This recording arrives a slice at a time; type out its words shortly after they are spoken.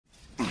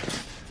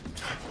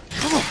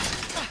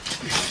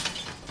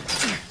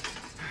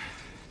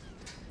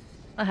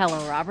Well,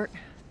 hello, Robert.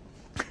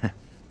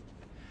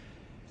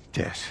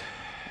 Tess,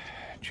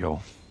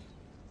 Joe.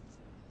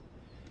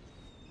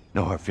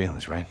 No hard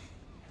feelings, right?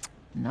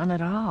 None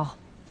at all.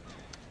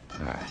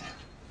 All right.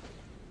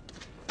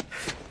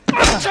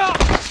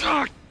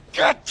 Oh,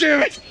 God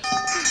damn it!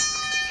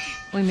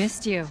 We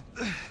missed you.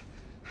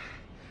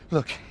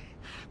 Look,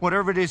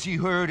 whatever it is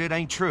you heard, it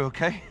ain't true,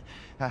 okay?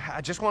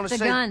 I just want to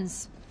say... The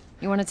guns.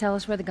 You want to tell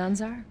us where the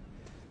guns are?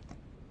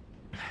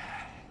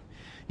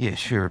 Yeah,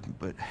 sure,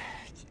 but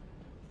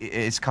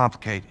it's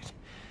complicated.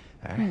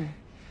 All right?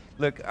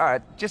 Look, all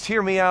right, just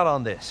hear me out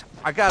on this.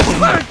 I got...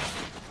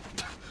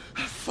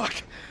 Fuck.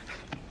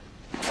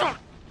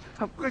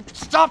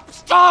 Stop!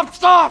 Stop!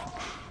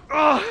 Stop!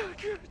 Oh.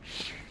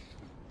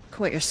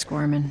 Quit your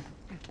squirming.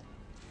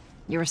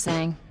 You were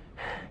saying?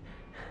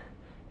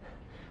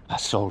 I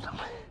sold them.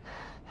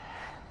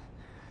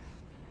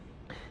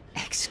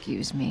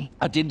 Excuse me.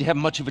 I didn't have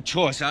much of a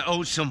choice. I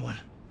owed someone.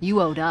 You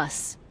owed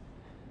us.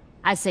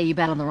 I'd say you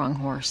bet on the wrong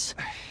horse.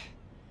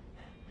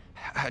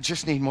 I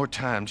just need more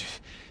time.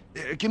 Just,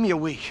 give me a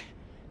week.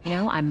 You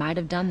know, I might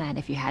have done that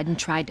if you hadn't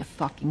tried to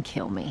fucking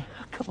kill me.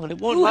 Come on, it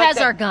won't Who like has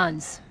that. our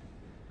guns?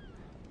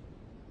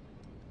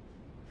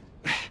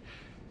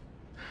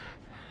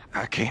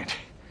 I can't.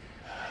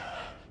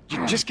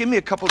 Just give me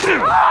a couple...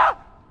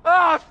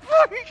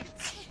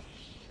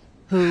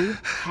 Who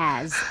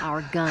has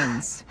our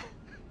guns?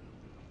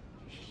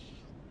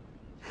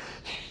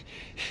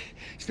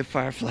 It's the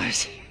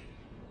Fireflies.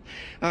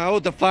 I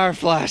owed the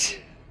Fireflies.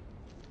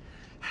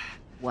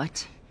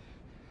 What?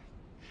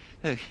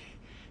 Look,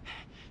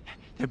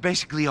 they're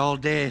basically all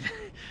dead.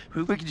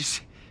 We can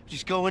just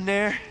go in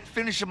there,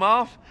 finish them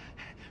off.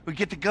 We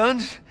get the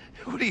guns.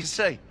 What do you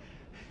say?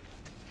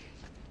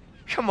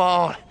 Come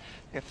on.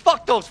 Yeah,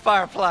 fuck those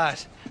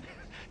Fireflies.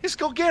 Just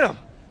go get them.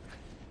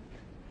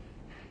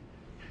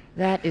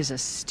 That is a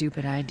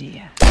stupid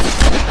idea.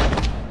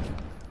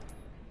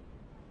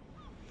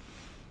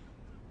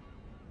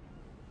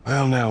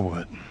 Well, now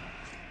what?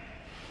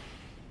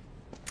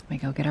 We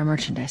go get our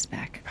merchandise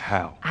back.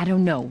 How? I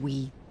don't know.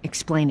 We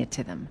explain it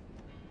to them.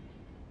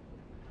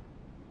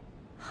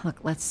 Look,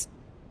 let's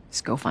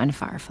go find a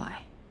Firefly.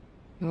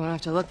 You won't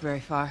have to look very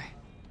far.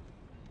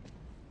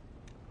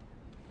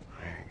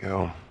 There you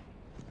go.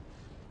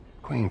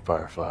 Queen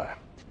Firefly.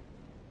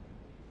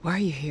 Why are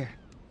you here?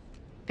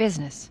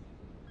 Business.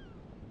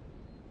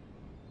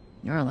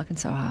 You're looking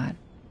so hot.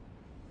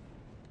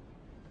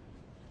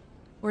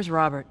 Where's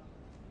Robert?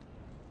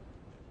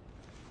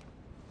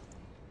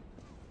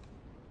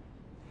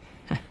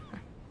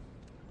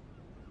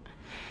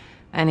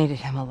 I needed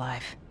him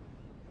alive.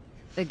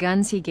 The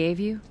guns he gave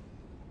you,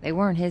 they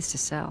weren't his to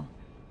sell.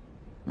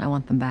 I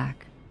want them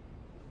back.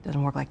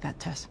 Doesn't work like that,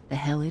 Tess. The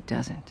hell it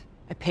doesn't.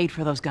 I paid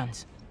for those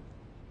guns.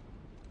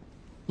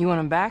 You want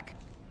them back?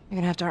 You're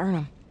gonna have to earn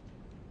them.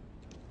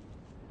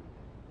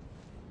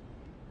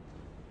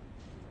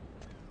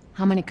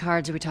 How many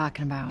cards are we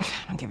talking about?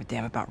 I don't give a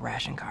damn about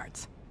ration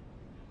cards.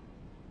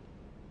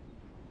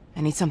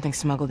 I need something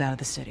smuggled out of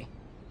the city.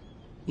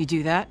 You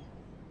do that,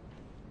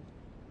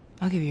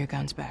 I'll give you your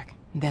guns back,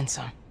 and then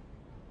some.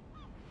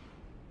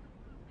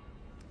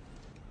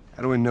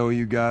 How do we know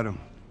you got them?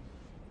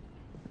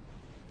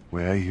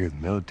 Well, I hear the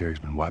military's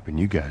been wiping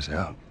you guys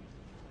out.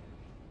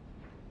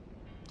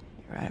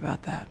 You're right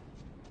about that.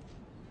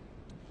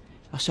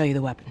 I'll show you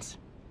the weapons.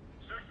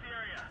 Search the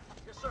area.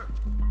 Yes, sir.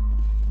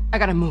 I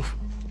gotta move.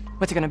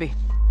 What's it gonna be?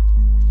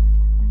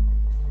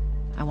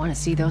 I want to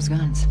see those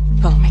guns.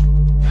 Follow me.